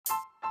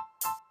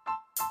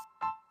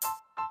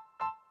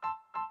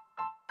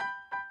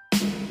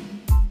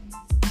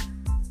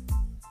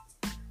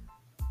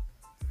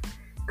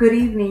Good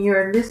evening.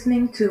 You're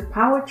listening to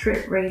Power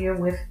Trip Radio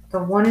with the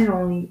one and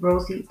only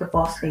Rosie, the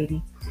Boss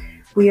Lady.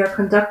 We are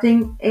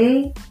conducting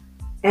an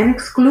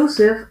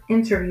exclusive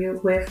interview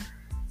with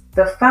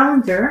the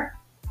founder,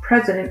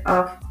 president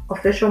of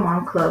Official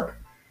Mom Club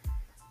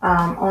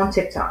on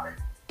TikTok.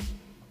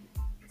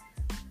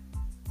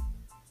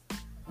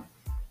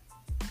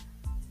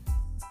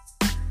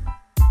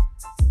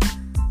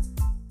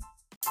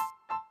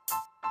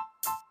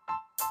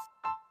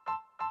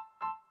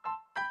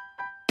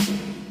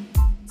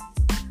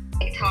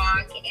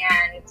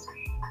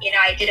 And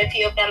I did a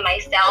few of them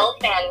myself,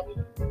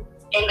 and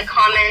in the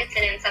comments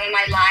and in some of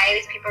my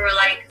lives, people were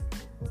like,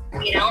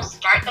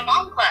 start the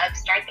mom club.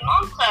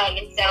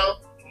 And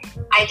so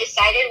I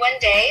decided one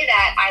day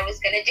that I was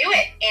going to do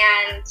it,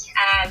 and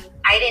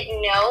I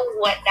didn't know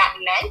what that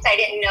meant. I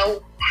didn't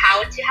know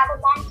how to have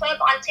a mom club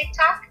on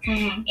TikTok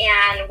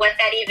and what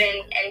that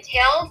even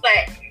entailed,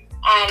 but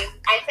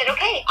I said,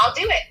 okay, I'll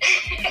do it.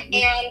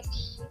 And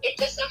it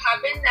just so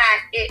happened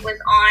that it was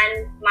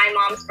on my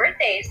mom's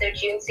birthday, so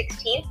June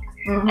 16th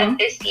of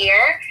this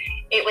year.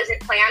 It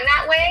wasn't planned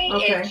that way.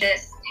 Okay. It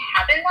just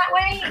happened that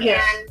way.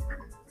 Yes. And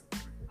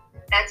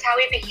that's how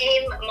we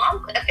became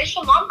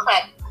Official Mom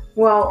Club.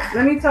 Well,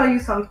 let me tell you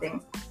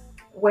something.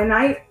 When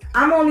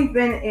I'm only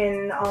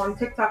been on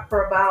TikTok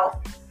for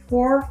about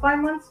 4 or 5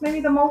 months, maybe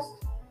the most.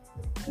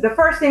 The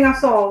first thing I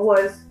saw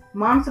was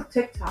Moms of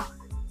TikTok.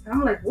 And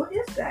I'm like, what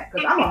is that?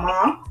 Because I'm a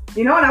mom,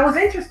 and I was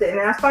interested. And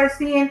I started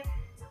seeing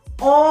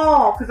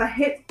because I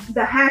hit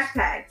the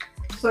hashtag.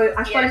 So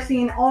I started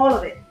seeing all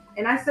of it.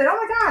 And I said, oh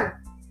my God,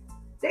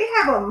 they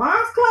have a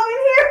mom's club in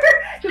here?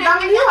 Because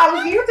I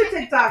was new to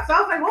TikTok. So I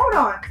was like, hold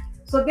on.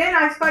 So then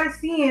I started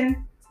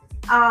seeing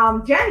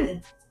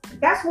Jenny.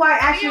 That's why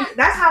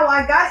that's how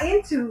I got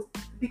into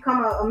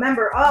become a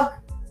member of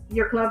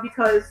your club,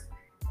 because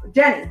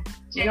Jenny.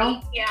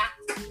 Yeah.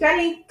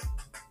 Jenny.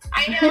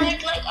 I know,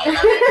 I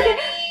love it,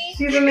 Jenny.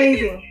 She's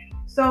amazing.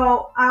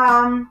 So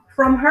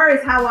from her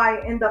is how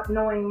I end up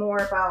knowing more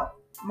about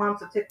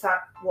Moms of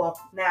TikTok. Well,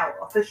 now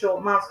Official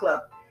Moms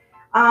Club.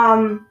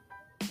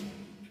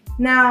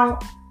 Now,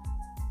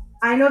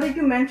 I know that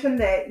you mentioned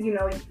that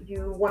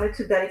you wanted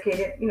to dedicate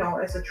it,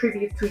 as a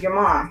tribute to your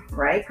mom,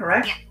 right?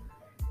 Correct?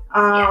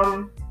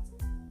 Yeah.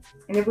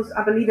 And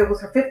I believe it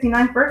was her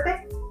 59th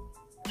birthday.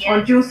 Yeah,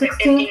 on June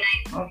 16th.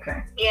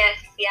 Okay. Yes,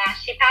 yeah.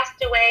 She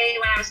passed away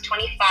when I was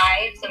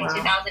 25, so in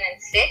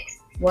 2006.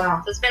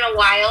 Wow. So it's been a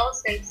while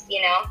since,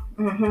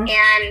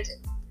 and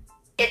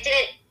it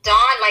didn't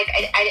dawn,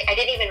 I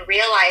didn't even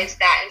realize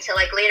that until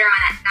later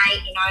on at night,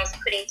 I was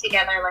putting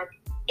together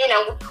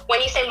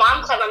when you say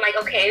mom club, I'm like,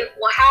 okay,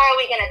 well, how are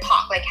we going to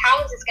talk?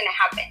 How is this going to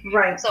happen?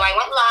 Right. So I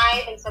went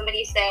live and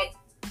somebody said,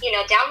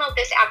 download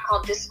this app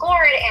called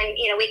Discord, and,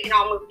 we can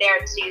all move there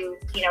to,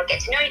 get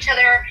to know each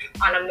other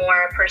on a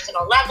more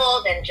personal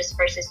level than just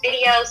versus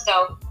video.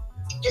 So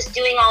just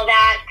doing all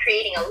that,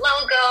 creating a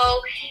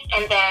logo,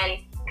 and then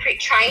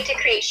trying to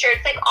create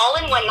shirts, all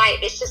in one night.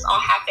 This just all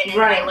happened. And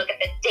right. then I look at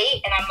the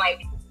date and I'm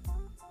like,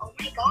 oh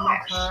my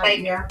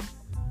gosh,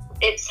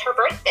 it's her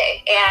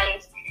birthday.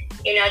 And,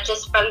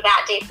 just from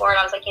that day forward,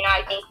 I was like,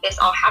 I think this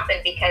all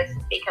happened because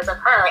of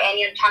her. And,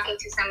 talking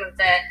to some of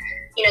the,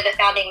 the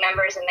founding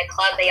members in the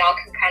club, they all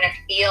can kind of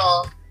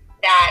feel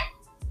that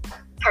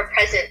her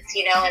presence,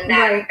 and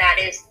that right. that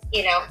is,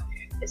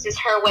 this is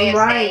her way of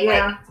saying,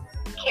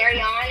 carry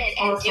on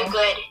and awesome. do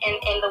good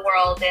in the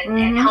world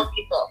and help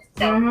people.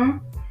 So.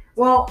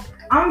 Well,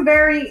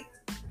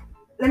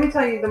 let me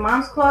tell you, the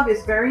Moms Club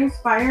is very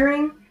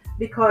inspiring,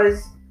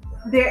 because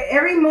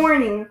every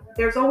morning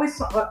there's always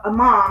a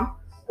mom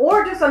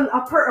or just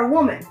a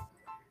woman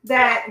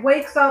that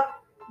wakes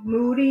up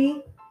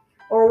moody,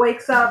 or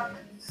wakes up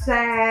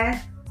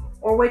sad,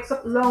 or wakes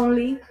up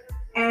lonely.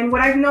 And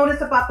what I've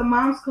noticed about the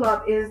Moms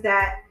Club is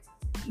that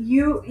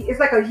it's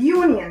like a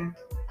union.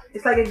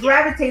 It's like it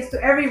gravitates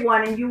to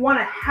everyone, and you want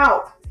to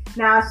help.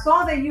 Now, I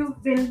saw that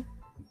you've been,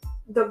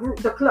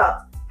 the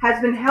club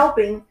has been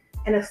helping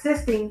and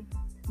assisting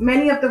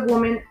many of the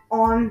women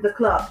on the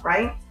club,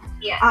 right?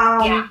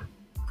 Yeah.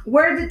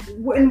 When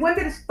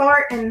did it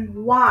start, and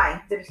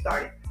why did it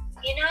start?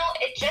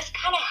 It just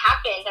kind of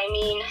happened. I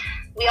mean,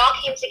 we all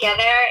came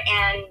together,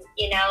 and,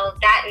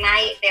 that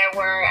night there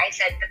were, I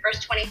said, the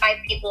first 25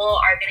 people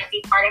are going to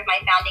be part of my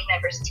founding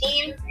members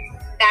team.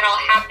 That all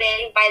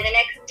happened. By the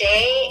next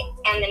day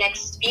and the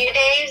next few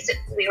days,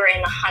 we were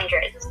in the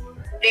hundreds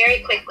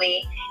very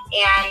quickly.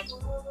 And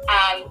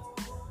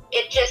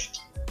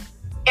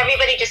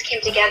everybody just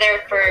came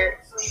together for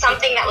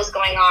something that was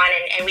going on.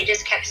 And we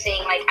just kept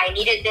saying, I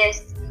needed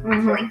this.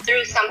 I'm going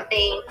through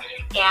something.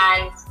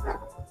 And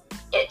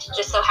it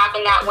just so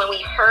happened that when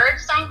we heard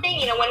something,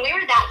 when we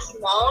were that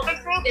small of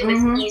a group, it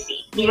was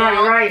easy,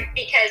 right.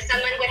 Because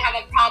someone would have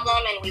a problem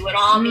and we would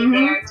all be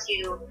there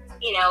to,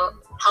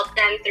 help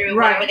them through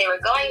right. whatever they were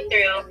going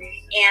through.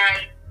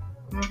 And,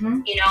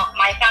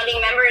 my founding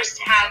members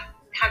have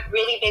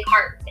really big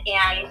hearts,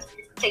 and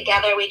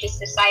together we just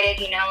decided,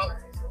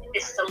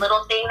 this is a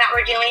little thing that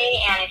we're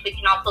doing, and if we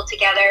can all pull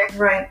together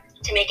right.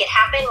 to make it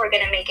happen, we're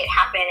going to make it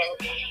happen.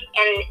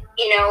 And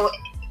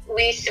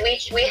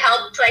we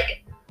helped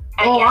like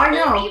a I handful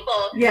know. of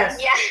people.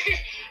 Yes. Yeah.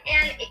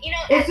 And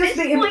It's at just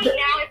this point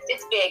now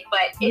it's big,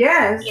 but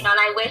yes. and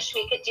I wish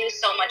we could do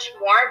so much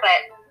more,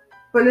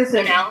 but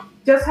listen,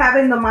 just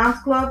having the Moms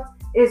Club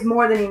is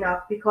more than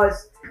enough,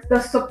 because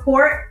the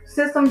support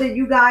system that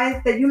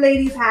you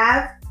ladies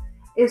have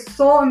is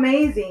so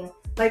amazing.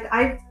 Like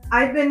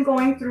I've been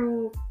going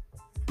through,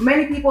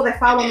 many people that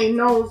follow me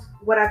knows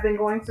what I've been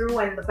going through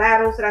and the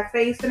battles that I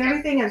faced and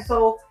everything. And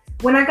so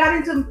when I got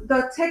into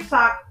the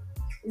TikTok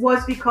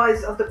was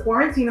because of the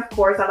quarantine, of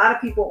course. A lot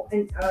of people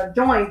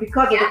joined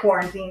because of the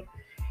quarantine.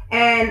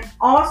 And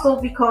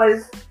also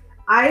because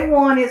I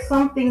wanted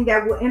something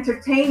that would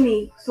entertain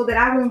me so that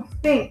I won't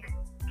think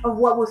of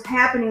what was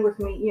happening with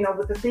me,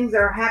 with the things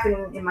that are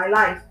happening in my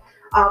life,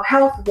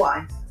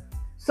 health-wise.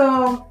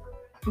 So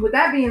with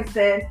that being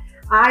said,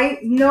 I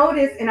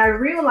noticed and I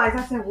realized,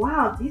 I said,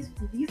 wow, these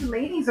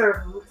ladies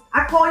are,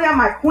 I call y'all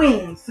my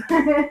queens.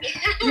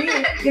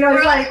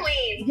 It's like,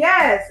 queen.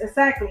 Yes,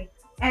 exactly.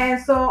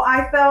 And so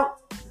I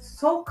felt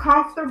so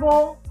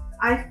comfortable.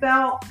 I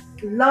felt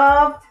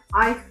loved.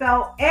 I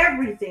felt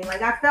everything.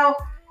 Like I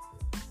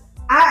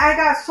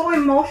got so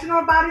emotional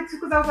about it too,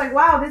 because I was like,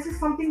 wow, this is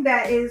something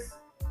that is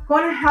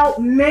going to help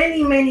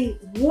many, many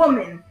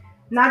women,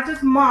 not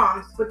just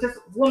moms, but just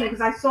women. Because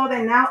I saw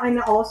that now,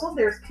 and also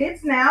there's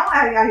kids now.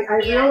 I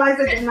realized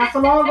that not so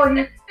long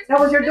ago, that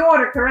was your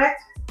daughter,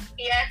 correct?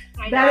 Yes,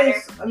 my daughter. That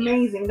is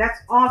amazing. That's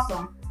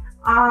awesome.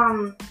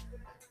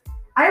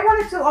 I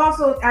wanted to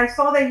also, I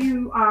saw that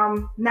you,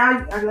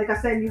 now, like I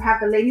said, you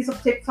have the ladies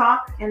of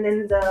TikTok and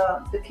then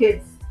the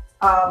kids.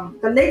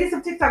 The ladies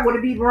of TikTok, would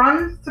it be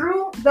run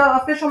through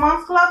the official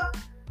Moms Club?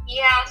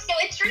 Yeah, so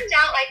it turns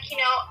out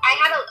I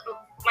had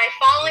my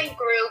following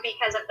grew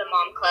because of the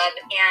Mom Club,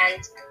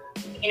 and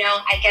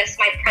I guess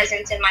my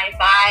presence and my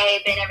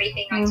vibe and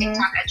everything on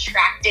TikTok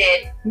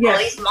attracted all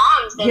these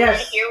moms, and then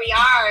here we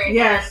are.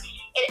 Yes.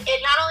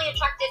 It not only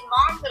attracted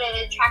moms, but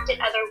it attracted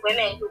other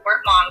women who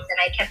weren't moms, and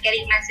I kept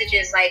getting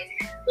messages like,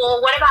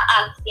 well, what about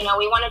us?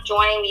 We want to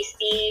join. We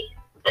see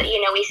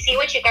we see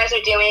what you guys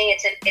are doing.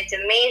 It's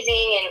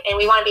amazing, and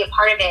we want to be a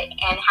part of it.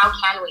 And how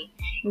can we?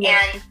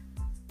 Yes. And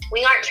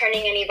we aren't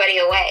turning anybody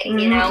away.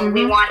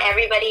 We want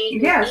everybody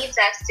who needs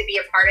us to be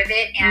a part of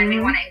it, and we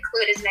want to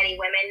include as many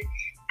women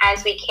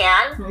as we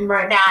can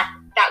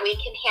that we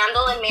can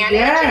handle and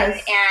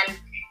manage.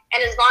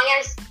 And as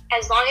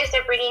long as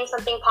they're bringing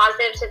something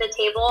positive to the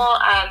table,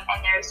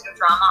 and there's no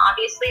drama,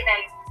 obviously,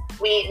 then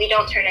we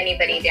don't turn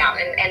anybody down.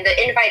 And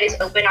the invite is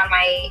open on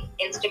my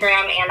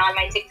Instagram and on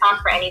my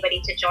TikTok for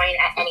anybody to join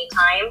at any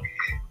time.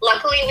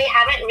 Luckily, we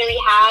haven't really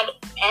had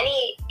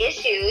any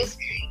issues,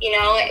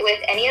 with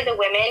any of the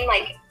women.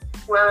 Like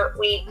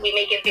we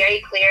make it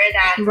very clear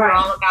that we're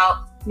all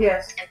about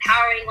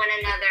empowering one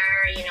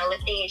another,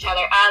 lifting each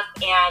other up,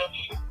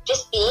 and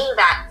just being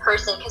that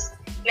person. Because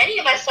many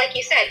of us, like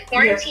you said,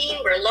 quarantine,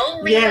 we're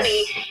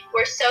lonely,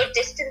 we're so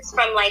distanced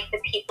from like the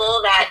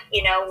people that,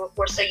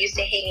 we're so used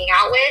to hanging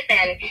out with,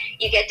 and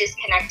you get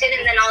disconnected.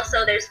 And then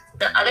also there's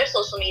the other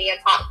social media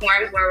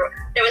platforms where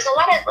there was a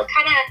lot of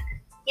kind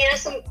of,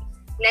 some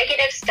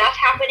negative stuff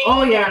happening.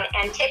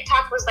 And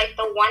TikTok was like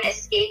the one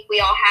escape we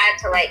all had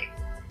to like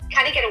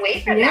kind of get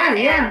away from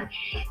that.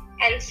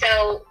 And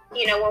so,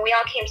 when we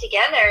all came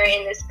together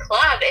in this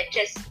club,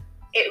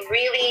 it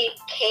really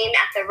came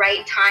at the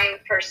right time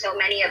for so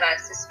many of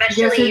us,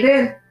 especially. Yes, it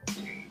did.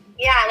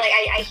 Yeah, like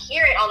I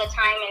hear it all the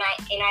time,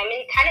 and I'm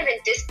kind of in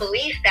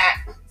disbelief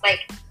that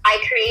like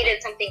I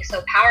created something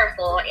so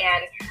powerful,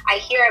 and I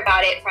hear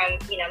about it from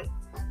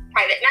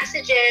private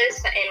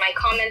messages and my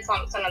comments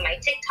on some of my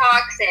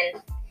TikToks,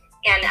 and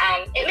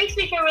it makes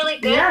me feel really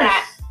good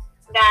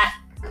that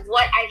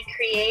what I've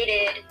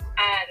created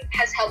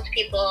has helped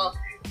people,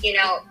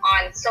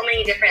 on so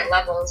many different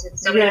levels and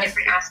so many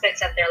different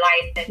aspects of their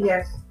life.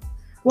 And,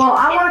 well,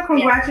 I want to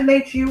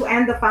congratulate you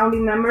and the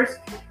founding members.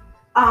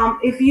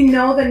 If you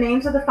know the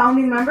names of the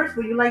founding members,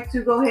 would you like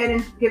to go ahead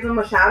and give them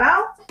a shout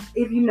out?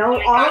 If you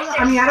know all of them,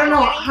 I mean, I don't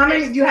know how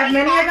many. Do you have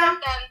many of them?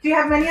 Do you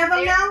have many of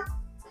them now?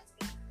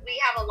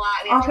 We have a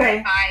lot. We have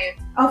 25.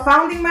 Oh,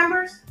 founding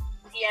members?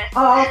 Yes.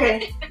 Oh,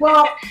 okay.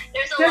 Well,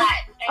 there's a lot.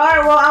 All right.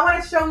 Well, I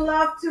want to show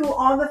love to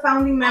all the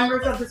founding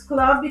members of this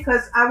club,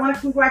 because I want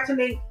to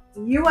congratulate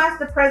you as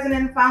the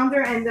president and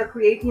founder, and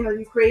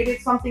you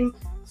created something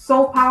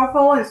so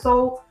powerful and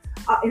so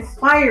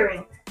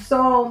inspiring.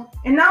 So,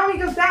 and not only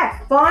just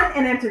that, fun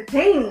and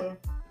entertaining,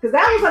 because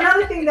that was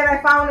another thing that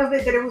I found of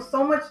it, that it was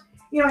so much,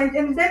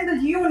 and then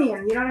the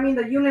union, you know what I mean?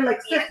 The union,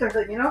 like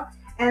sisterhood,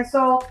 And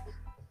so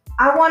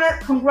I want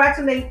to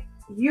congratulate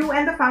you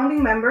and the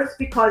founding members,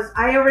 because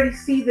I already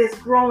see this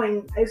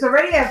growing. It's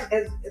already as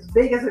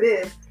big as it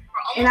is.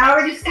 And I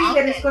already see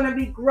that it's going to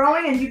be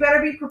growing, and you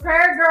better be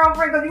prepared,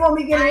 girlfriend, because you won't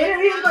be getting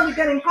interviews, you're going to be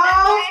getting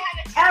calls,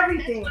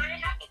 everything. That's why I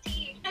have a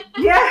team.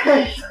 Yes.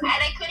 And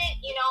I couldn't,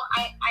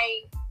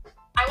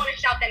 I want to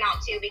shout them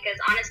out too, because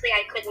honestly,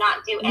 I could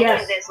not do any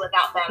of this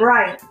without them.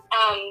 Right.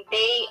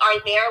 They are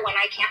there when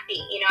I can't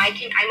be.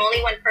 I'm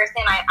only one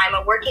person. I'm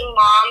a working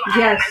mom.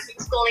 I'm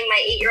schooling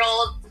my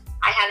 8-year-old.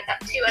 I have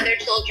 2 other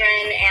children,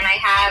 and I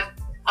have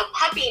a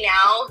puppy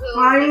now who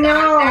I is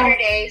know. on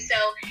Saturday. So,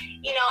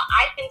 you know,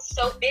 I've been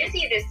so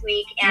busy this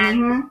week,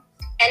 and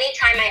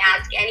anytime I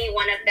ask any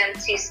one of them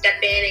to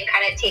step in and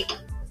kind of take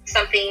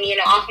something, you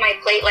know, off my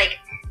plate, like,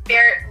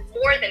 they're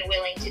more than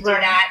willing to do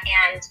that.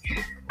 And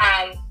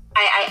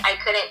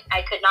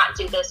I could not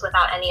do this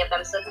without any of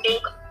them. So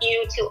thank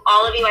you to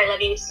all of you. I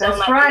love you so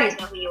much. Right. You guys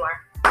know who you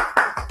are.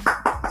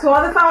 To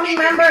all the founding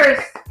members.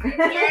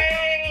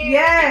 Yay!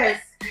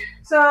 Yes.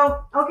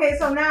 So, okay,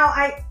 so now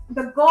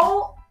the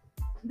goal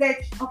that,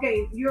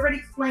 okay, you already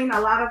explained a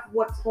lot of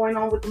what's going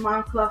on with the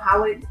Mom Club,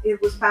 how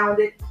it was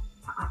founded,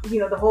 you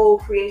know, the whole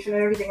creation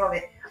and everything of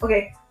it.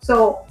 Okay,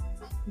 so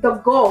the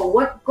goal,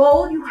 what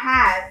goal you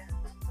have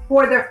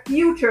for the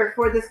future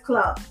for this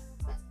club?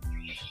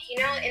 You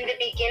know, in the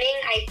beginning,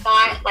 I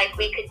thought like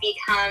we could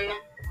become,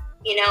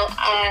 you know,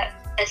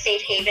 a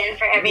safe haven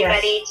for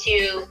everybody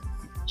to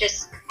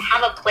just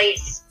have a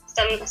place,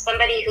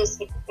 somebody who's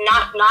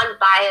not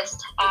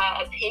non-biased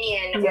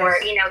opinion,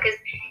 or, you know, because,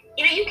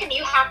 you know,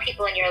 you have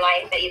people in your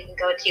life that you can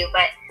go to,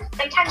 but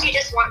sometimes you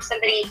just want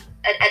somebody,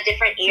 a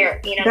different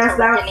ear, you know, to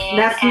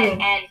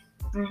listen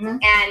in,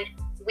 and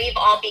we've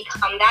all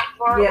become that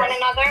for one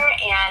another,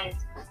 and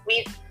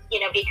we've, you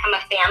know, become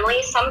a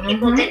family. Some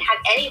people didn't have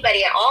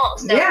anybody at all.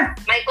 So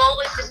my goal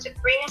was just to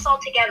bring us all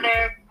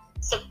together,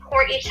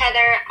 support each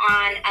other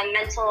on a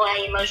mental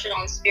and emotional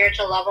and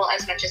spiritual level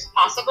as much as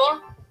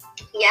possible.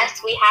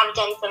 Yes, we have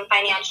done some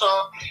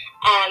financial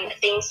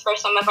things for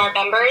some of our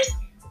members.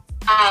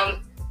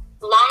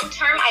 Long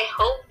term, I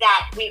hope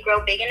that we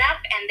grow big enough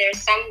and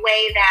there's some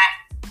way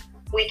that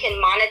we can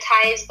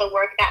monetize the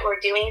work that we're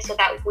doing so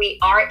that we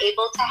are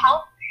able to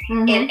help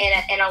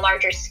in a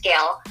larger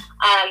scale.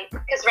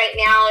 Because right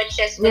now it's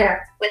just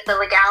with the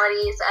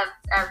legalities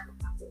of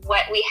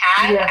what we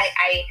have,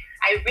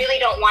 I really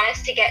don't want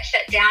us to get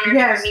shut down,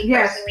 or for me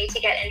personally to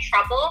get in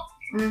trouble.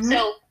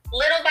 So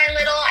little by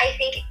little, I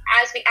think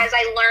as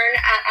I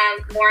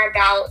learn more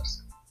about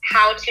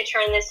how to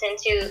turn this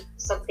into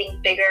something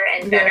bigger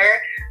and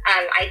better,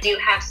 I do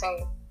have some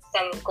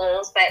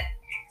goals, but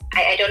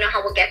I don't know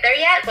how we'll get there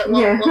yet, but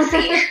we'll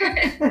see.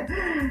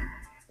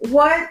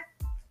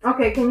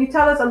 Okay, can you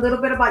tell us a little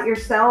bit about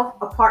yourself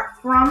apart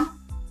from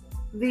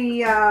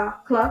the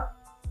club?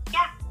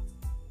 Yeah.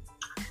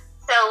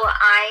 So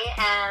I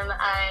am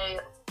a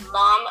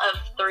mom of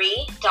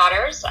 3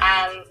 daughters.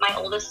 My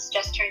oldest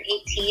just turned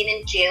 18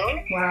 in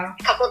June. Wow.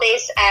 A couple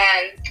days,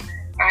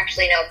 or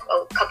actually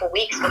no, a couple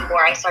weeks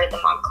before I started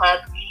the Mom Club,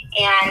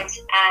 and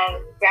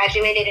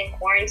graduated in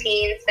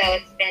quarantine. So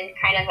it's been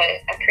kind of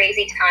a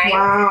crazy time.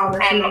 Wow.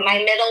 My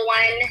middle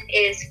one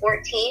is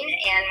 14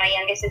 and my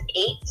youngest is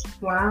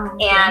 8. Wow.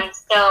 And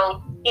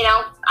so, you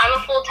know, I'm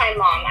a full-time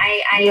mom.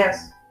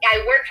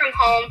 I work from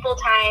home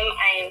full-time.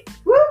 I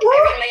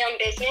run my own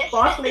business.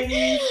 Boss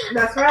lady.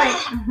 That's right.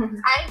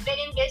 I've been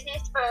in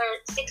business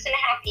for 6.5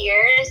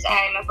 years.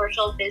 I'm a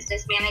virtual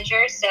business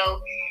manager,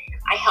 so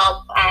I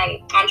help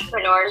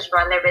entrepreneurs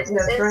run their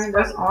businesses.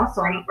 That's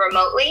awesome.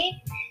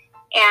 Remotely.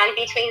 And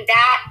between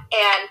that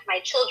and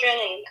my children,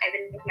 and I've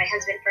been with my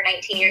husband for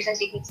 19 years,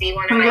 as you can see,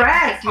 one of my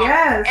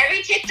TikToks.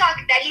 Every TikTok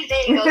that he's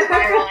in goes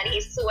viral, and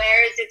he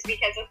swears it's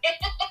because of it.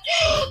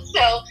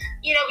 So,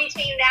 you know,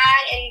 between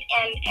that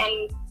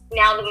and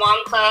now the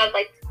Mom Club,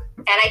 like,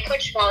 and I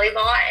coach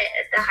volleyball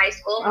at the high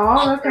school.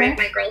 All 3 of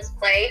my girls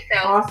play.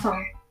 So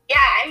awesome. Yeah,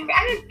 I'm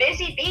a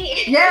busy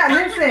bee. Yeah,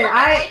 listen,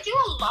 I do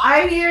a lot.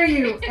 I hear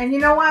you, and you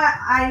know what?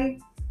 I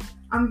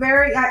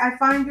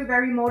find you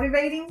very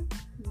motivating,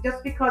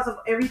 just because of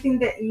everything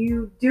that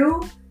you do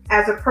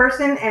as a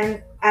person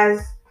and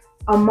as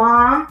a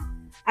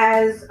mom,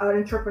 as an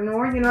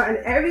entrepreneur, you know, and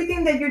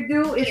everything that you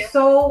do is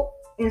so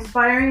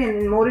inspiring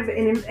and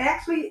motivating, and it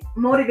actually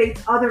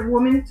motivates other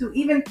women to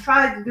even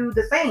try to do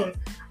the same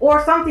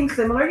or something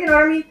similar, you know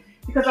what I mean?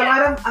 Because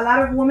a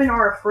lot of women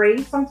are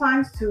afraid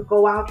sometimes to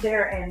go out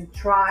there and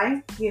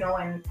try, you know,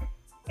 and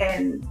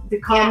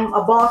become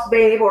a boss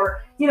babe,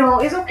 or, you know,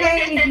 it's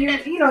okay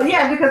if you know,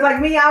 because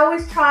like me, I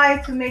always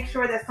try to make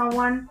sure that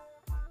someone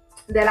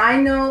that I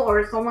know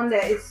or someone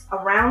that is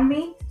around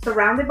me,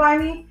 surrounded by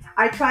me,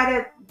 I try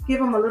to give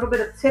them a little bit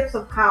of tips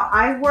of how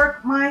I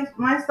work my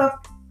stuff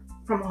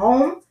from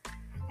home.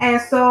 And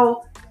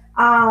so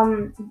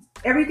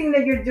everything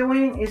that you're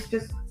doing is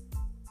just,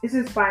 it's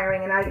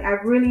inspiring, and I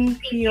really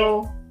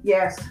feel,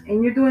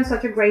 and you're doing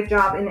such a great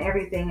job in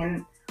everything,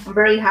 and I'm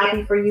very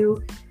happy for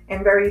you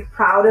and very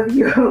proud of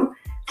you.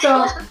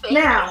 So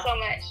now, you so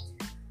much.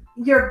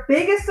 Your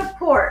biggest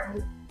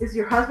support is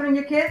your husband and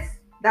your kids.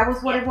 That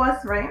was what it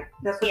was, right?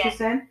 That's what you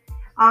said.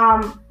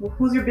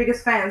 Who's your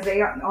biggest fans?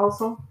 They are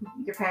also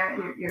your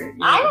parent. Your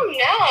I don't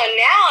know.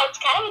 Now it's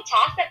kind of a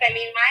toss-up. I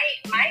mean,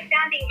 my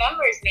founding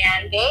members,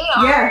 man, they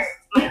are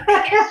my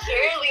biggest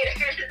cheerleaders.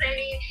 I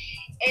mean,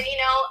 and you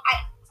know,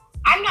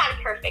 I'm not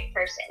a perfect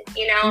person.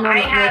 You know, I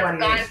have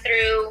gone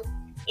through,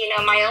 you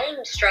know, my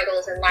own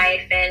struggles in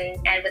life, and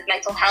with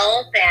mental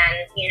health,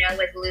 and, you know,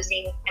 with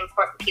losing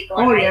important people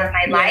in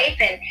my life,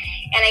 and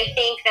I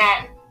think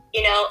that,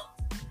 you know,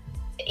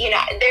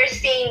 they're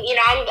seeing,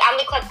 I'm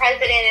the club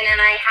president,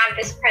 and I have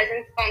this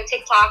presence on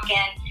TikTok,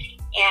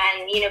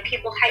 and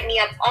people hype me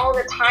up all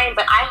the time,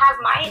 but I have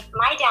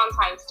my down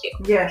times too.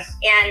 Yes.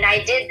 And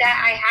I did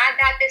that. I had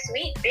that this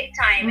week, big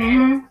time,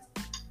 Mm-hmm. and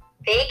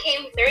they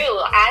came through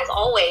as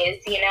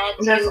always, to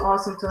That's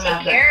awesome to take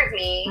have care of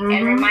me Mm-hmm.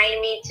 and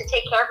remind me to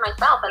take care of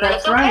myself, and That's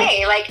it's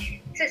okay. right. Like,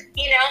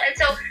 and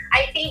so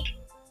I think,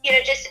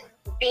 just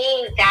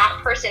being that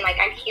person, like,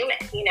 I'm human,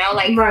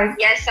 like, Right.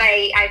 yes,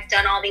 I've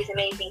done all these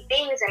amazing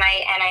things, and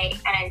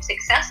I'm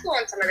successful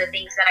in some of the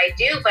things that I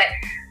do, but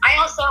I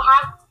also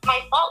have my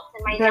faults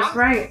and my That's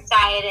right.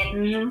 downside,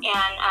 and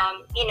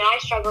Mm-hmm. I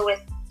struggle with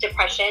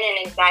depression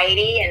and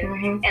anxiety and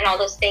Mm-hmm. and all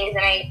those things,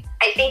 and I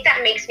think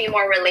that makes me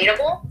more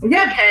relatable,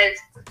 Yeah. because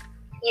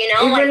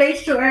It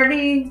relates to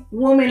every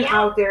woman Yeah.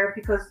 out there,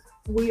 because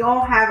we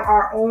all have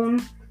our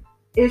own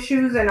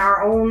issues and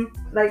our own,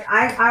 like,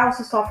 I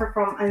also suffer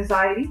from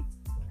anxiety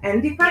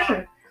and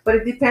depression, but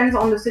it depends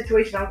on the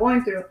situation I'm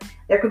going through.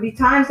 There could be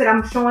times that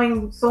I'm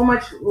showing so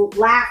much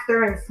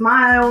laughter and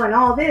smile and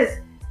all this,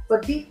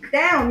 but deep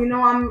down,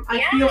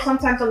 I feel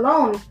sometimes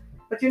alone.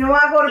 But I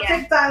go to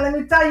TikTok, let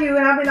me tell you,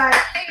 and I'll be like, I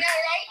know,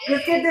 right?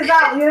 let's get this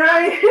out, you know what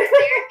I mean?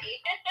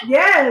 Therapy.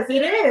 Yes,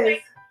 it is.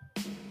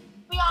 Like,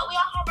 we all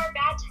have our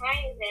bad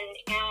times,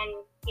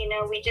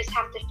 and we just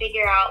have to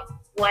figure out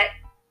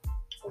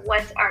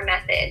what's our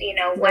method,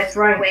 what's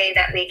right. the way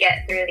that we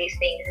get through these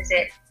things. Is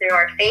it through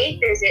our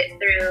faith? Is it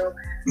through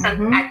some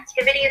Mhm.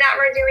 activity that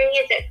we're doing?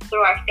 Is it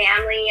through our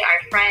family,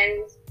 our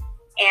friends?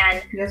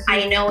 And Yes,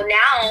 I know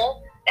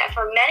now that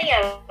for many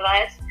of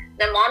us,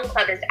 the Mom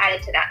Club is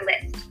added to that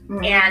list.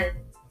 Mhm. And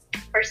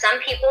for some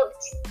people,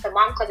 the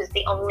Mom Club is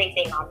the only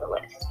thing on the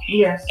list.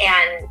 Yes.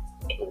 And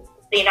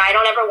I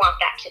don't ever want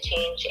that to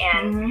change.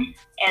 And Mhm.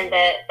 and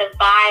the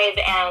vibe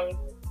and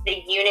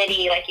the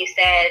unity, like you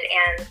said,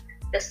 and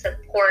the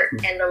support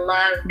and the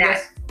love that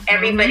Yes.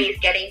 everybody's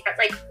getting from,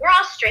 like, we're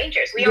all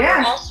strangers. We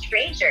Yeah. are all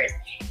strangers,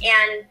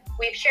 and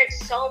we've shared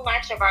so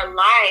much of our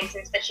lives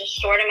in such a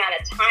short amount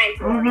of time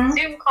through Mhm.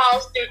 Zoom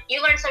calls.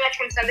 You learn so much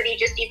from somebody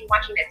just even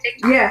watching their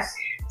TikTok. Yes.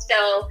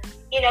 So,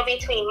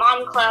 between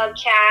Mom Club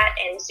chat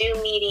and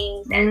Zoom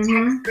meetings and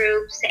Mhm. text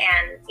groups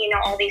and,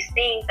 all these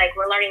things, like,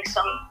 we're learning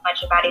so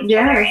much about each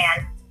Yes. other.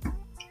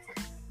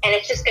 And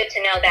it's just good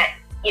to know that,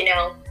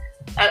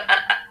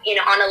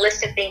 on a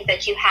list of things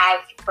that you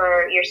have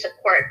for your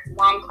support,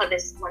 Mom Club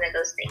is one of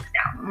those things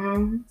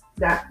now.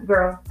 That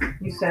girl,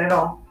 you said it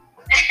all.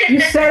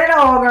 You said it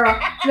all, girl.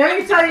 Let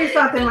me tell you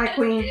something, my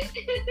queen.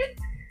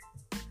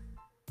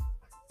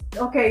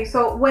 Okay,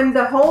 so when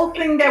the whole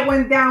thing that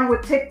went down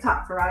with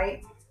TikTok,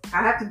 right? I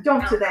have to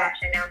jump to that.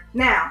 Gosh, I know.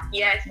 Now,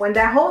 Yes. when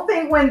that whole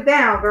thing went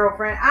down,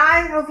 girlfriend,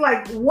 I was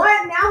like,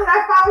 what? Now that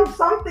I found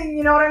something,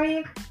 you know what I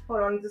mean?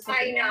 Hold on, just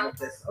I know. like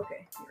this.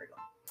 Okay, here we go.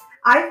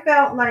 I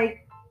felt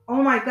like,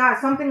 oh my God,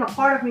 something, a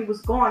part of me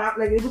was gone.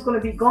 Like, it was going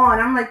to be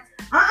gone. I'm like,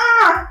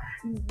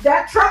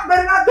 that Trump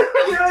better not do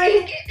it. You know what I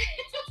mean?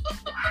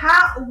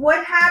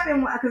 What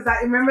happened? Because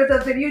I remember the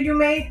video you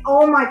made.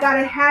 Oh my God,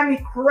 it had me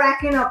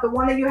cracking up. The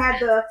one that you had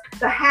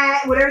the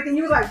hat with everything.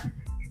 You was like,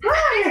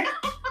 "Hey."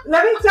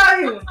 Let me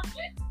tell you,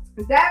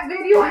 that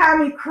video had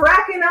me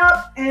cracking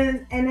up.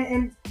 And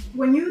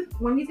when you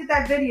did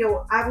that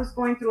video, I was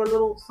going through a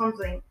little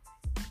something.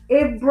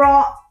 It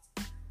brought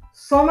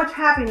so much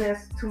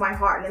happiness to my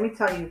heart. Let me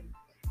tell you,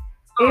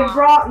 it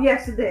brought,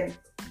 yes, it did.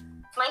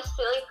 My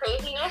silly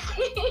craziness.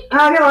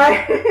 I know,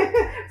 right?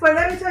 But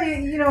let me tell you,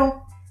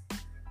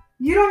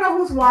 you don't know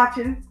who's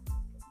watching.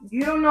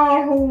 You don't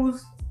know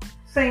who's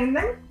saying.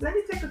 Let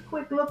me take a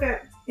quick look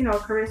at,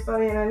 Carissa,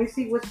 and let me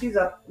see what she's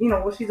up,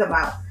 what she's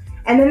about.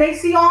 And then they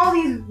see all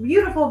these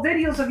beautiful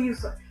videos of you.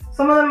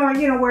 Some of them are,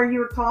 where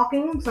you're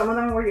talking. Some of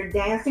them where you're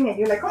dancing, and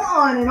you're like, come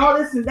on, and all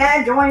this and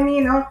that. Join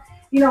me,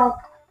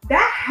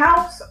 that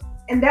helps,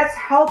 and that's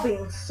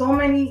helping so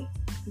many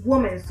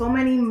women, so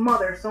many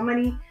mothers, so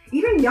many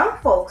even young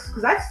folks.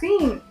 Because I've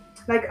seen.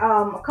 Like,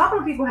 a couple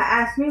of people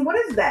have asked me, what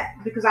is that?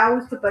 Because I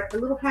always put, like, the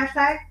little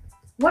hashtag,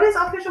 what is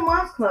Official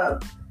Moms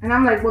Club? And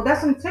I'm like, well,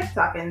 that's on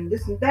TikTok and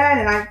this and that.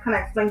 And I kind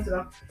of explain to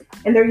them.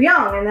 And they're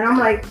young. And then I'm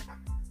like,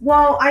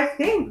 well, I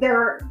think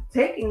they're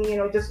taking,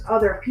 just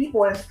other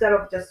people instead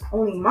of just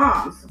only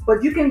moms.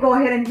 But you can go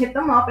ahead and hit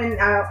them up, and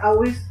I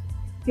always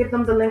give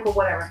them the link or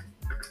whatever.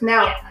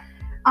 Now,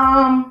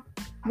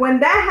 when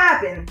that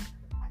happened,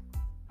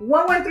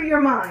 what went through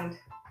your mind?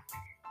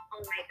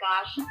 Oh my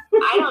gosh,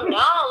 I don't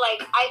know.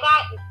 Like,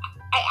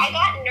 I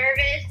got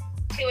nervous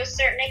to a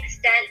certain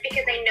extent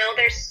because I know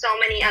there's so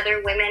many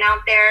other women out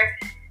there.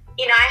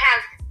 I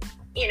have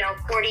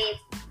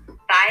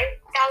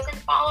 45,000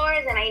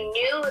 followers, and I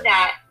knew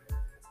that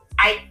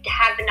I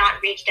have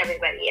not reached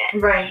everybody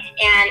yet. Right.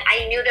 And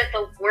I knew that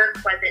the work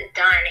wasn't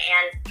done.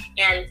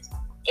 And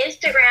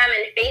Instagram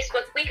and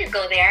Facebook, we could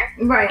go there.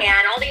 Right.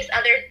 And all these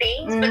other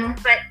things,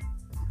 Mm-hmm. but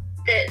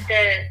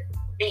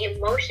the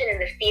emotion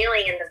and the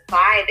feeling and the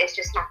vibe is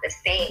just not the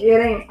same. It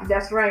ain't.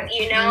 That's right.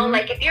 Mm-hmm.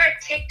 Like, if you're a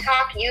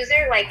TikTok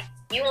user, like,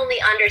 you only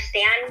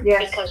understand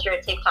because you're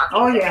a TikTok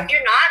user. Oh, yeah. If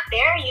you're not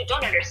there, you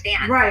don't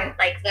understand. Right.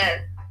 Like,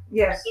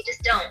 Yes. You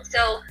just don't.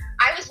 So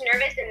I was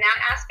nervous in that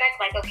aspect.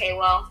 Like, okay,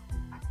 well,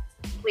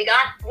 we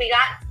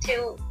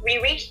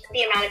reached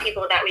the amount of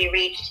people that we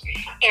reached,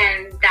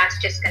 and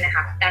that's just gonna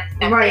happen.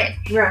 That's right,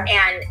 it. Right.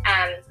 And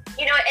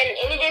you know,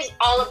 and it is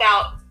all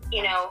about,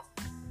 you know,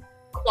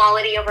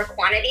 quality over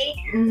quantity.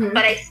 Mm-hmm.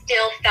 But I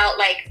still felt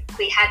like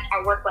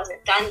our work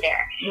wasn't done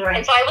there. Right.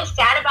 And so I was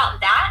sad about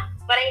that.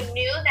 But I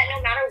knew that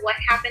no matter what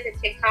happened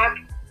to TikTok,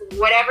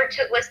 whatever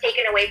was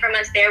taken away from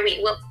us there,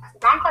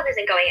 Mom Club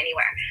isn't going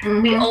anywhere.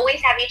 Mm-hmm. We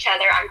always have each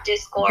other on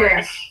Discord,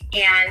 yes.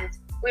 and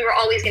we were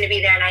always going to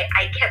be there. And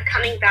I kept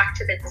coming back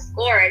to the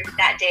Discord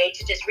that day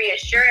to just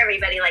reassure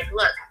everybody, like,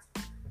 look,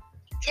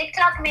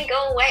 TikTok may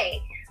go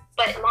away,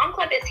 but Mom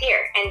Club is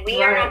here, and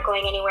we are not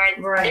going anywhere.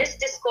 Right. This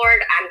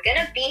Discord, I'm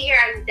going to be here.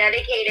 I'm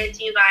dedicated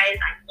to you guys.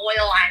 I'm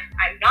loyal.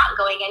 I'm not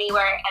going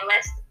anywhere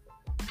unless,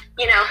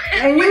 you know.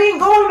 And you ain't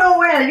going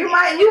nowhere. You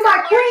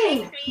my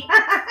queen.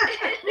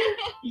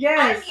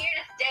 Yes. I'm here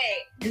to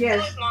stay. Yes.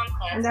 So is Mom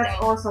Club. And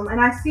that's awesome.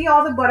 And I see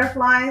all the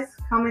butterflies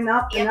coming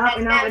up and up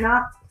and up and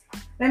up.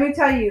 Let me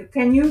tell you,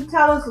 can you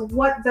tell us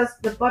what does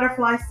the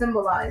butterfly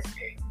symbolize?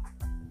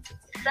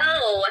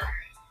 So,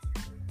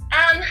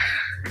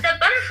 the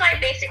butterfly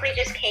basically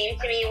just came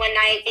to me one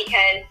night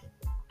because,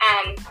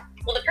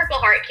 well, the Purple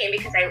Heart came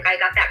because I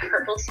got that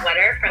purple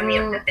sweater from the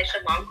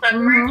official Mom Club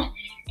merch,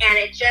 and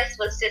it just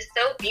was just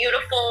so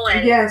beautiful,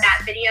 and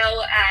that video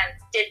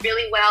did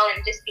really well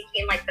and just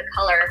became like the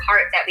color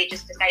heart that we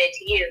just decided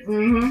to use.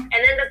 And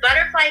then the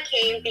butterfly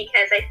came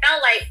because I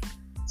felt like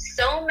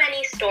so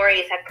many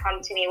stories have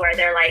come to me where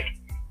they're like,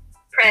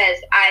 Prez,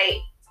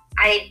 I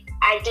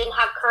didn't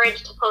have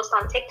courage to post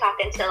on TikTok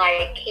until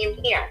I came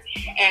here,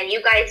 and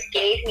you guys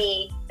gave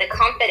me the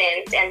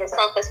confidence and the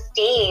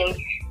self-esteem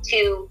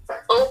to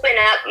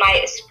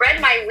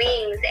spread my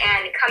wings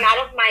and come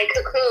out of my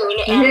cocoon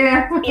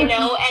and, you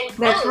know, and post.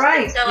 That's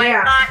right. And so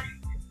I thought,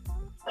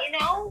 you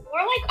know,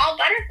 we're like all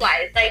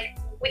butterflies. Like,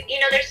 you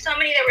know, there's so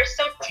many that were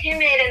so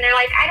timid and they're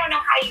like, I don't know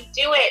how you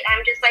do it.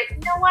 I'm just like,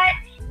 you know what?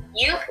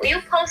 You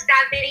post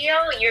that video,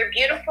 you're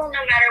beautiful no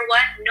matter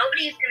what.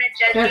 Nobody's going to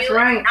judge That's you.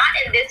 Right.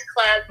 Not in this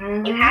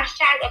club. You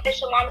hashtag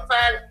official Mom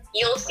Club.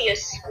 You'll see a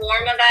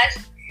swarm of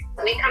us.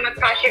 We come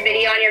across your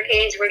video on your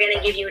page, we're going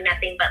to give you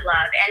nothing but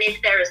love. And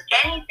if there's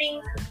anything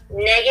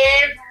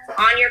negative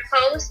on your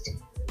post,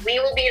 we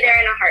will be there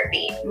in a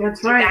heartbeat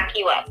to back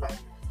you up.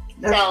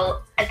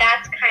 So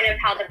that's kind of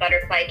how the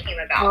butterfly came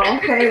about. Oh,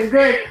 okay,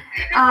 good.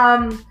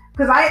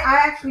 Because I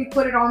actually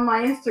put it on my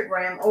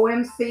Instagram,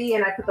 OMC,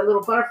 and I put the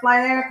little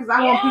butterfly there because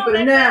I want people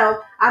to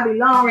know I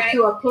belong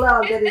to a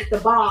club that is the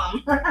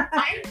bomb. I'm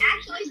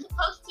actually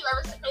supposed to.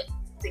 I was supposed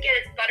to get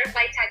a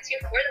butterfly tattoo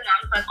for the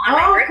Mom Club on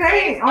my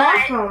birthday.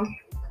 Awesome.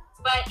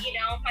 But, you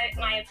know,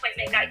 my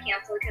appointment got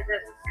canceled because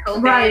of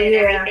COVID and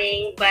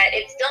everything. But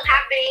it's still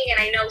happening, and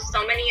I know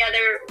so many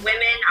other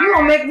women You're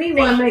going to make me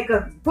want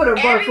to put a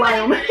butterfly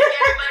on me.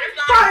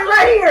 Probably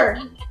right here.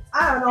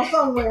 I don't know,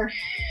 somewhere.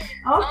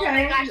 Okay. Oh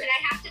my gosh, and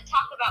I have to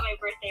talk about my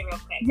birthday real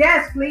quick.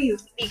 Yes,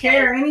 please.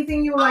 Share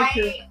anything you would like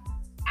to.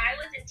 I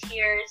was in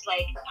tears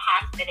like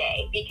half the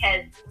day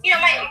because, you know,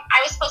 I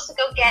was supposed to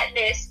go get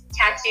this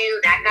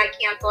tattoo that got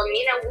canceled. And,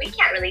 you know, we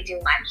can't really do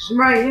much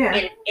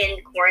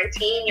in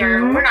quarantine.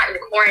 We're not in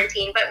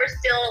quarantine, but we're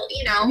still,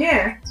 you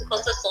know,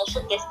 supposed to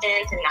social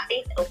distance and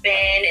nothing's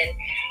open.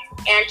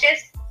 And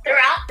just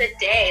throughout the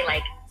day,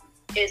 like,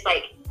 is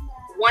like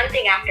one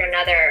thing after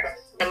another.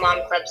 The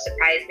Mom Club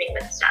surprised me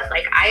with stuff.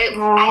 Like I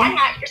had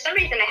not, for some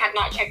reason, I had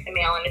not checked the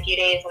mail in a few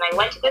days, and I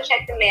went to go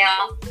check the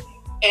mail.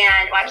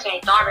 And actually, my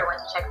daughter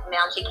went to check the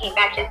mail, and she came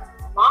back. She said,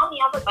 "Mom,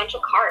 you have a bunch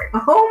of cards."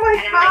 Oh my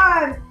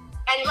God!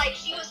 And like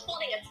she was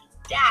holding a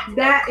stack.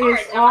 That of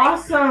cards. is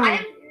awesome. Like,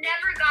 I have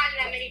never gotten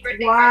that many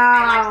birthday cards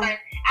in my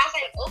lifetime. As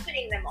I'm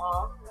opening them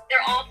all,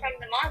 they're all from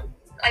the moms.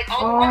 Like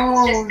all the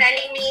moms just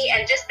sending me,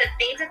 and just the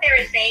things that they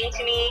were saying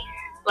to me.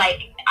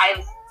 Like I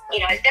was, you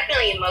know, it's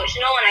definitely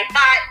emotional. And I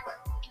thought,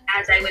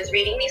 as I was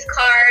reading these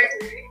cards,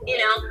 you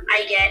know,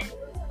 I get,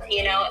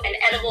 you know, an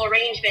edible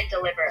arrangement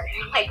delivered.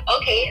 I'm like,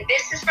 okay,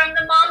 this is from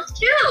the moms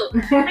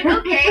too. I'm like,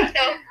 okay,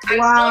 so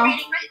I'm still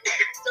reading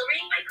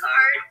my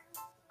card,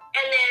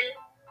 and then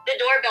the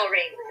doorbell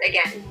rings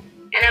again,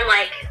 and I'm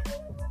like,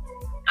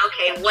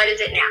 okay, what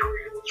is it now?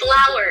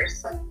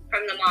 Flowers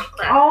from the Mom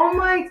Club. Oh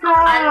my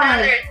God!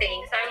 Another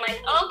thing. So I'm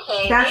like,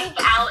 okay, they've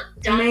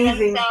outdone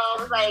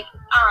themselves. Like,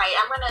 all right,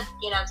 I'm gonna,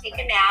 you know, take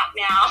a nap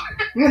now.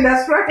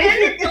 That's right.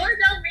 And the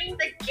doorbell rings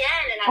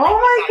again, and I'm like, oh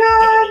my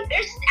God!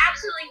 There's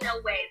absolutely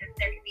no way that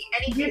there could be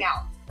anything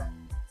else.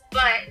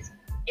 But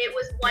it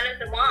was one of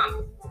the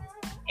moms.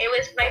 It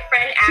was my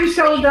friend Ashley. She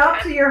showed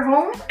up to your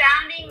home?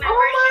 Founding member. Oh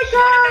my she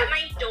God! showed up at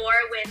my door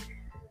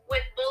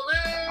with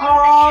balloons,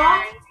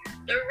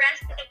 and the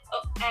rest of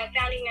the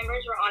founding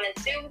members were on a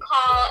Zoom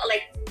call.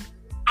 Like,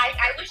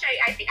 I wish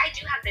I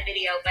do have the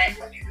video, but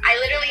I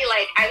literally,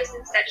 like, I was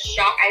in such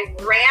shock. I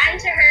ran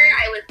to her.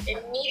 I was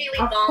immediately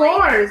bawling. Of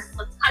course.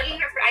 I was hugging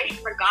her. I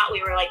didn't forgot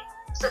we were, like,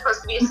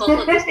 supposed to be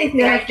social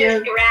distancing. I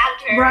just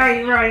grabbed her.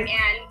 Right.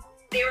 And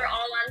they were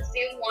all on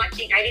Zoom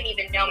watching. I didn't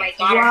even know my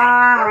daughter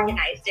Wow. had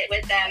organized it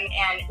with them,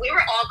 and we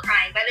were all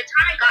crying. By the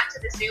time I got to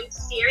the Zoom to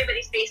see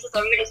everybody's faces,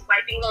 everybody's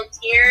wiping little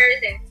tears,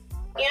 and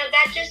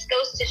that just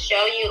goes to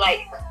show you,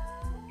 like,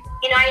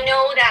 I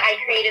know that I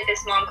created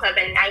this mom club,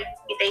 and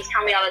they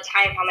tell me all the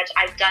time how much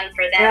I've done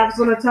for them. I was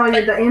going to tell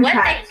you the impact.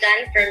 What they've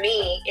done for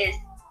me is,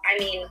 I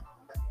mean,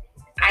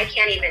 I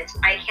can't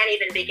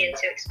even begin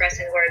to express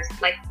in words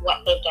like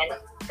what they've done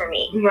for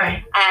me.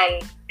 Right.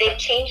 They've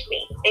changed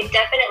me. They've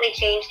definitely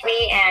changed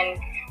me, and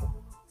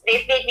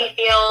they've made me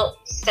feel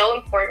so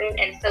important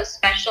and so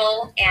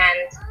special.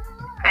 And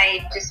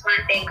I just want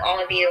to thank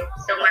all of you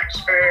so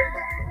much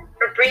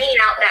for bringing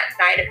out that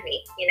side of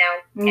me.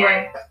 Right.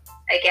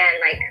 And again,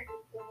 like,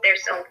 they're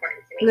so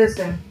important to me.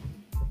 Listen,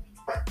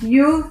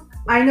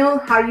 I know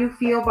how you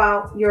feel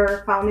about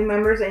your founding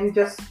members and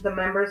just the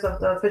members of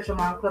the Official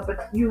Mom Club,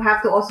 but you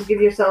have to also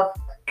give yourself,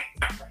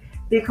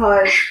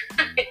 because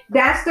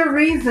that's the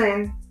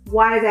reason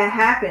why that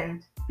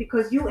happened,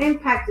 because you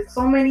impacted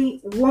so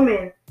many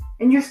women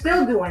and you're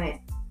still doing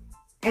it.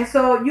 And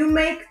so you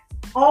make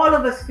all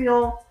of us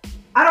feel,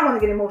 I don't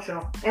want to get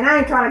emotional, and I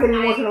ain't trying to get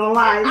emotional on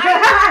live. I'm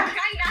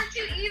trying not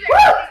to either.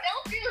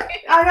 Don't do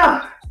it. I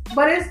know,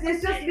 but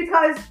it's just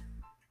because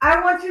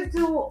I want you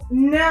to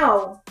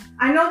know.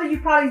 I know that you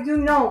probably do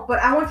know, but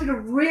I want you to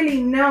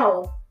really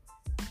know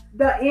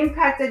the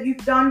impact that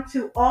you've done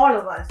to all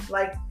of us.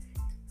 Like,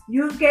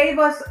 you gave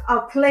us a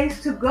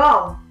place to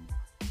go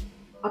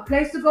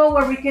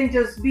where we can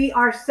just be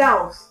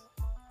ourselves.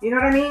 You know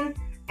what I mean?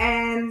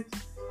 And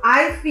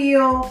I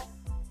feel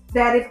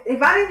that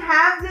if I didn't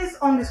have this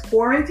on this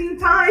quarantine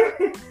time,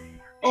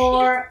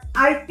 or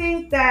I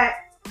think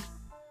that,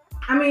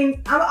 I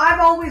mean, I've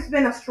always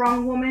been a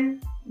strong woman,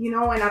 and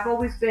I've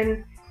always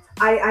been,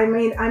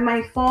 I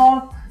might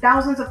fall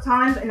thousands of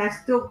times and I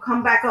still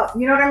come back up.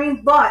 You know what I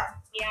mean? But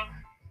yeah,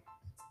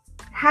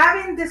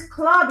 having this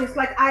club, it's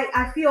like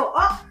I feel,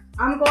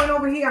 I'm going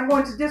over here. I'm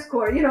going to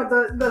Discord,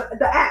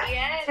 the app.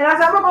 Yes. And I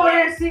said, I'm going to go over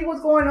there and see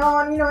what's going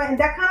on, and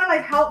that kind of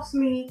like helps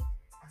me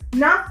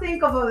not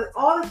think of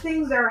all the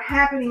things that are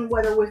happening,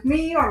 whether with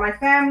me or my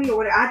family or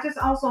whatever. I just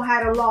also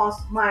had a loss,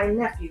 my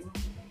nephew.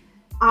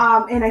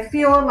 And I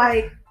feel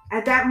like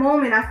at that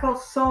moment, I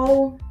felt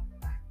so,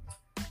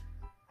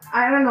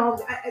 I don't know,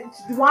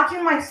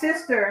 watching my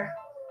sister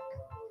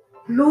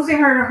losing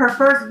her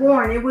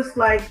firstborn, it was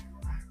like,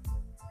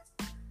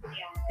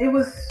 it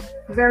was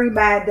very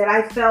bad, that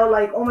I felt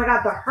like, oh my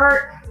God, the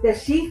hurt that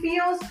she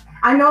feels.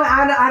 I know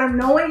I don't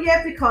know it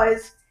yet,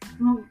 because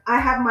I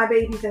have my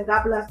babies, and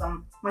God bless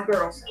them, my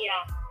girls.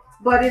 Yeah.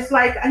 But it's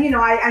like,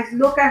 I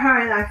look at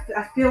her and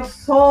I feel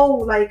so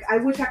like, I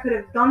wish I could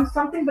have done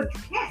something, but you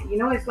can't,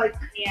 it's like,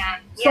 yeah.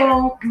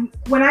 So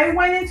when I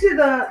went into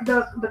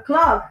the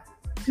club,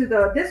 to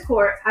the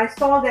Discord, I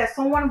saw that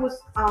someone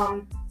was,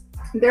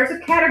 there's a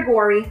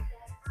category,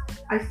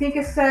 I think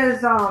it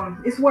says,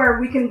 it's where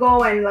we can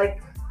go and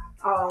like,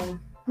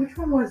 which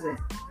one was it?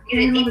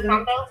 Deep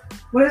combo?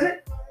 What is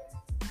it?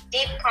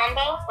 Deep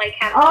combo? Like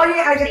have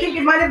I think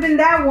it might have been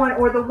that one,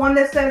 or the one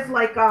that says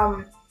like,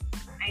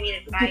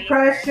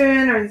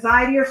 depression or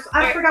anxiety, or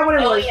I forgot what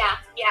it was. Yeah.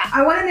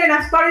 I went in there and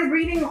I started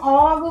reading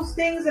all those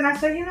things, and I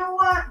said, you know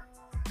what?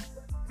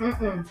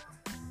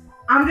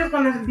 I'm just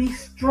going to be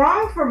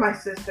strong for my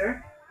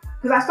sister.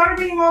 Because I started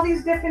reading all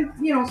these different,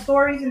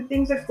 stories and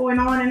things that's going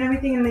on and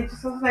everything. And it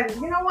just was like,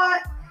 you know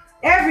what?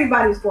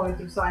 Everybody's going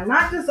through something,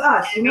 not just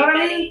us. You know what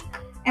I mean?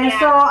 And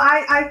so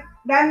I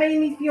that made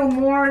me feel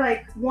more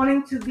like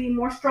wanting to be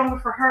more stronger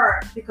for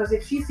her. Because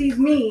if she sees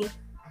me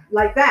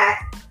like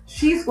that,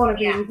 she's going to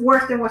be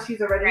worse than what she's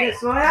already is.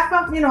 So I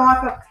felt,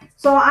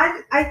 so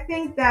I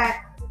think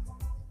that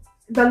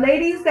the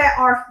ladies that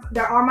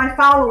are my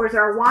followers that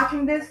are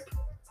watching this,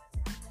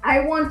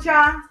 I want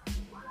y'all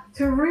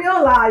to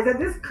realize that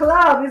this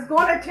club is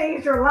going to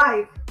change your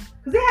life,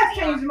 because it has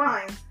changed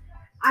mine.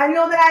 I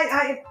know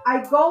that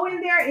I go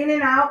in there in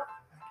and out,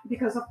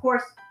 because of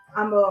course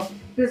I'm a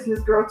business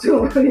girl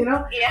too,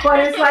 Yeah. But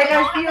it's like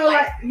I feel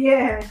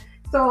like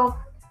So,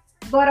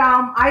 but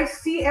I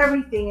see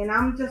everything, and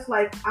I'm just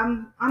like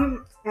I'm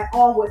at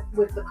all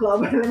with the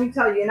club. Let me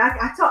tell you, and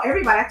I tell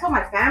everybody. I tell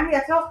my family.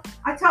 I tell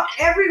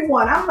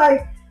everyone. I'm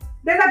like,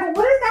 they're like, well,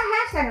 what is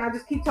that hashtag? And I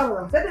just keep telling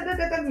them, But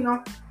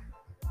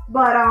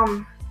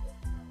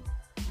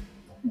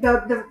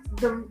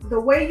the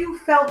way you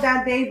felt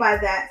that day by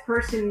that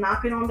person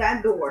knocking on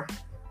that door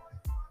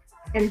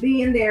and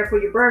being there for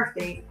your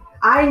birthday,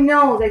 I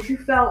know that you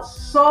felt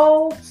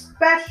so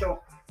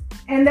special,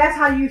 and that's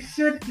how you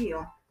should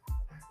feel.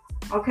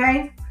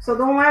 Okay? So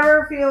don't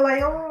ever feel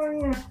like,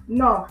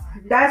 no,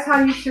 that's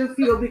how you should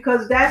feel,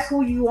 because that's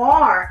who you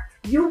are.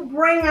 You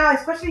bring out,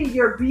 especially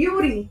your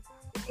beauty,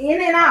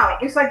 in and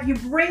out. It's like you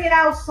bring it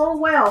out so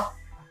well.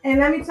 And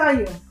let me tell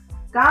you,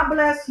 God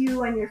bless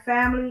you and your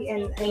family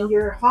and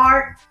your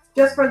heart,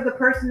 just for the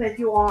person that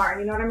you are.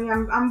 You know what I mean?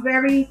 I'm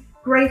very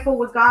grateful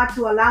with God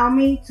to allow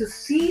me to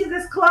see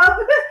this club,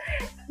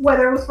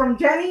 whether it was from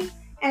Jenny.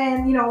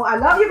 And, I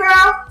love you,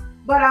 girl.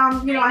 But,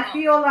 I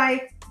feel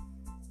like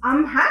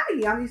I'm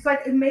happy. It's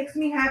like it makes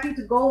me happy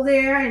to go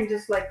there and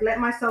just like let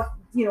myself,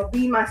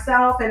 be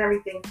myself and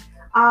everything.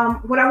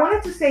 What I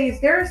wanted to say is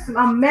there's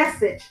a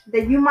message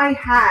that you might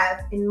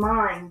have in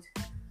mind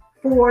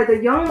for the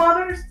young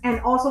mothers and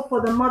also for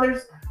the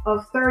mothers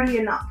of 30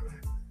 and up.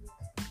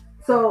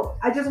 So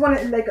I just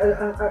wanted like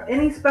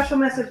any special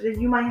message that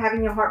you might have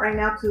in your heart right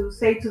now to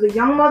say to the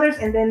young mothers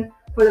and then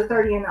for the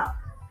 30 and up.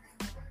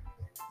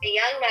 The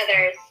young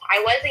mothers. I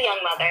was a young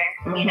mother.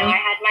 Mm-hmm. I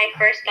had my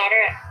first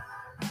daughter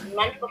a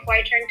month before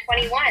I turned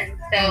 21.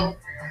 So,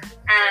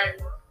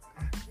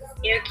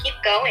 keep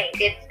going.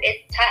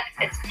 It's tough.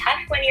 It's tough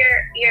when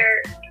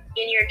you're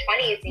in your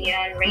 20s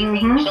and raising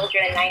mm-hmm.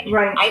 children.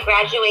 Right. I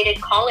graduated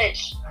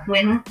college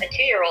with mm-hmm. a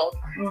 2-year-old.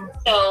 Mm-hmm.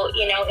 So,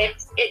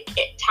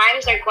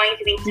 times are going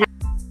to be tough.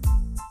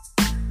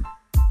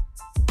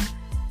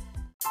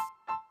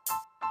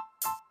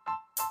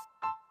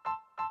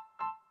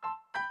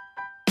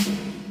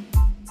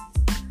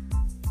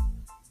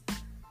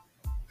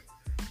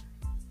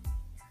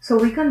 So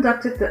we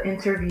conducted the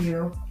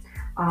interview.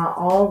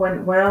 All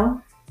went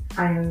well.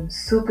 I am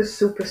super,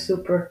 super,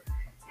 super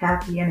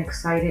happy and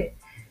excited.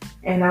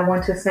 And I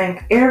want to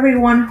thank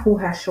everyone who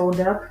has showed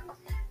up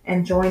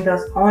and joined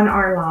us on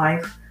our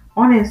live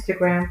on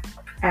Instagram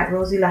at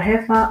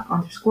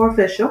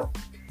RosieLaJefa_official.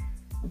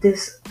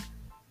 This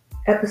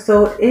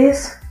episode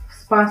is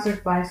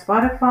sponsored by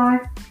Spotify,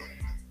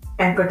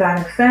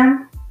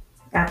 Anchor.fm,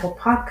 Apple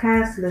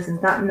Podcasts,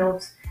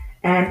 Listen.Notes,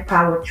 and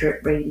Power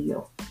Trip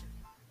Radio.